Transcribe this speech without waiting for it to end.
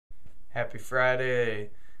Happy Friday.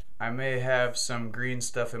 I may have some green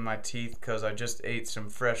stuff in my teeth because I just ate some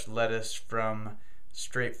fresh lettuce from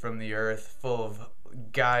straight from the earth, full of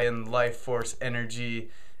Gaian life force energy,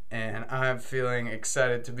 and I'm feeling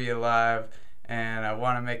excited to be alive. And I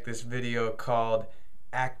want to make this video called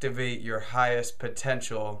Activate Your Highest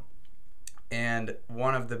Potential. And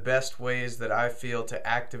one of the best ways that I feel to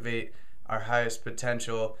activate our highest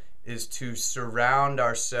potential is to surround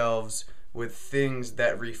ourselves with things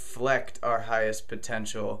that reflect our highest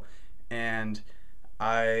potential. And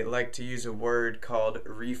I like to use a word called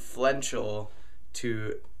reflential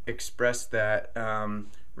to express that.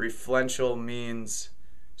 Reflential means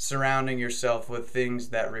surrounding yourself with things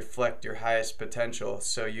that reflect your highest potential.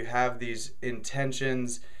 So you have these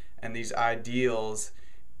intentions and these ideals,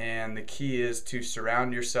 and the key is to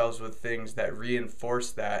surround yourselves with things that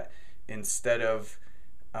reinforce that instead of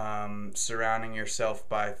surrounding yourself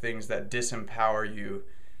by things that disempower you.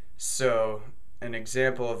 So an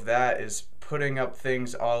example of that is putting up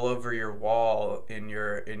things all over your wall in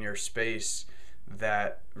your space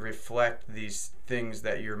that reflect these things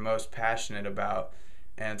that you're most passionate about.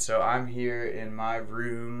 And so I'm here in my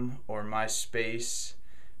room or my space,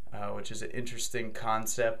 which is an interesting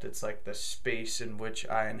concept. It's like the space in which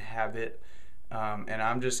I inhabit. And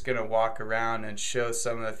I'm just going to walk around and show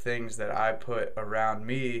some of the things that I put around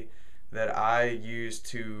me that I use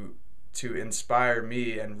to inspire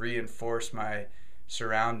me and reinforce my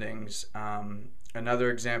surroundings.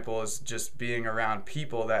 Another example is just being around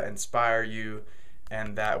people that inspire you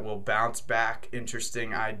and that will bounce back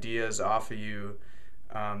interesting ideas off of you.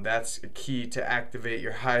 That's a key to activate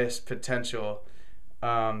your highest potential.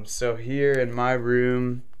 So here in my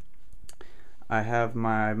room, I have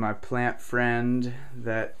my plant friend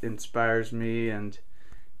that inspires me and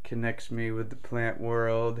connects me with the plant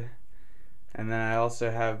world. And then I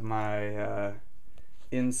also have my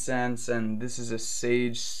incense, and this is a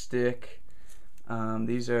sage stick.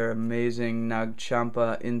 These are amazing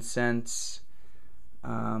Nagchampa incense.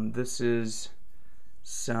 This is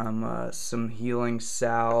some healing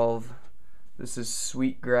salve. This is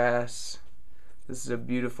sweetgrass. This is a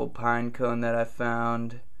beautiful pine cone that I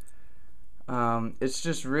found. It's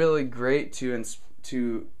just really great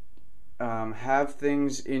to have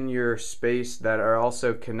things in your space that are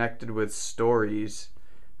also connected with stories,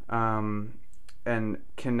 and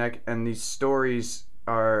these stories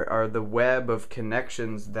are the web of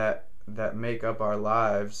connections that make up our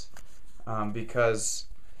lives, because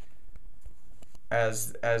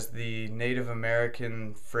as the Native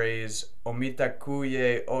American phrase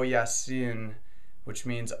 "Omitakuye Oyasin," which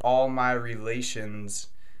means all my relations,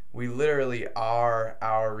 we literally are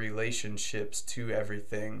our relationships to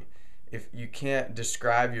everything. If you can't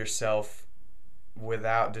describe yourself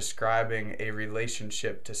without describing a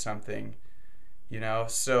relationship to something,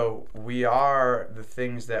 so we are the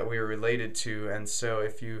things that we are related to. And so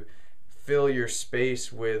if you fill your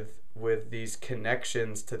space with these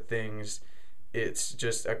connections to things, it's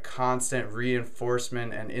just a constant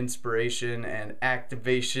reinforcement and inspiration and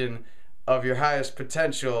activation of your highest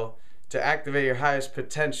potential. To activate your highest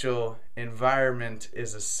potential, environment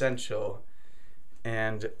is essential.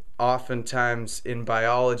 And oftentimes in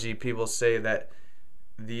biology, people say that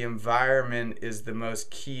the environment is the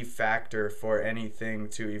most key factor for anything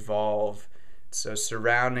to evolve. So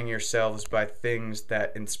surrounding yourselves by things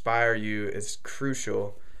that inspire you is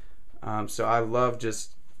crucial. So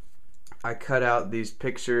I cut out these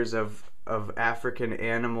pictures of African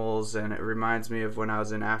animals, and it reminds me of when I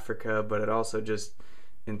was in Africa, but it also just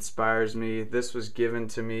inspires me. This was given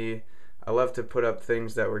to me. I love to put up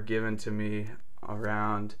things that were given to me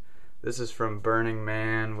around. This is from Burning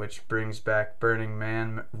Man, which brings back Burning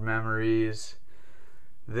Man memories.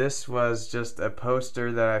 This was just a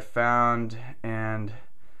poster that I found, and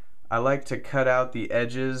I like to cut out the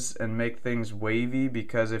edges and make things wavy,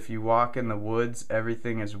 because if you walk in the woods,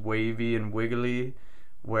 everything is wavy and wiggly,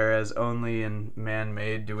 whereas only in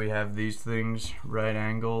man-made do we have these things, right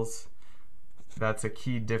angles. That's a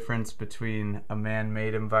key difference between a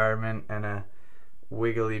man-made environment and a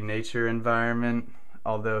wiggly nature environment,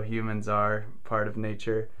 although humans are part of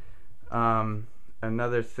nature.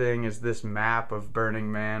 Another thing is this map of Burning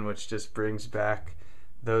Man, which just brings back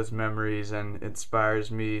those memories and inspires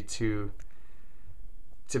me to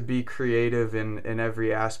be creative in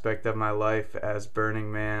every aspect of my life, as Burning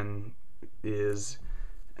Man is.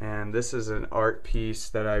 And this is an art piece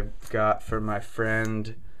that I got from my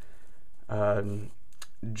friend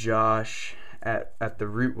Josh at the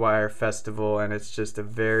Rootwire Festival, and it's just a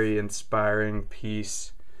very inspiring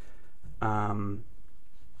piece.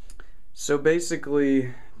 So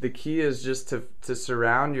basically, the key is just to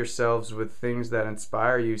surround yourselves with things that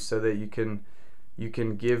inspire you, so that you can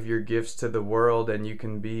give your gifts to the world, and you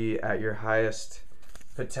can be at your highest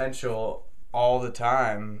potential all the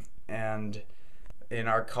time. And in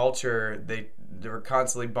our culture, they were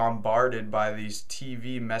constantly bombarded by these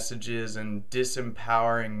TV messages and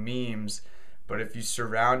disempowering memes. But if you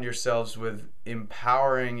surround yourselves with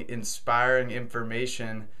empowering, inspiring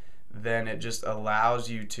information, then it just allows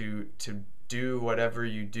you to do whatever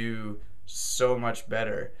you do so much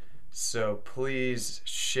better. So please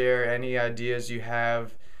share any ideas you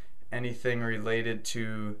have, anything related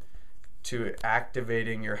to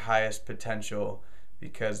activating your highest potential,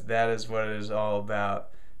 because that is what it is all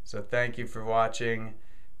about. So thank you for watching.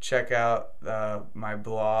 Check out my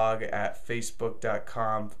blog at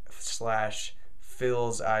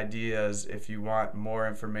facebook.com/philsideas if you want more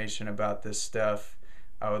information about this stuff.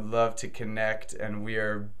 I would love to connect, and we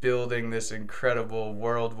are building this incredible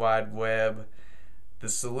World Wide Web. The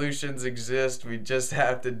solutions exist, we just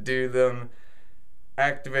have to do them.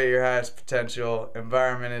 Activate your highest potential.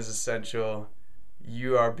 Environment is essential.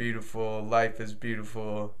 You are beautiful. Life is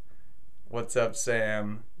beautiful. What's up,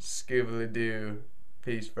 Sam? Scoobly-doo.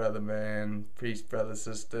 Peace, brother, man. Peace, brother,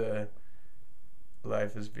 sister.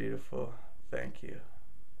 Life is beautiful. Thank you.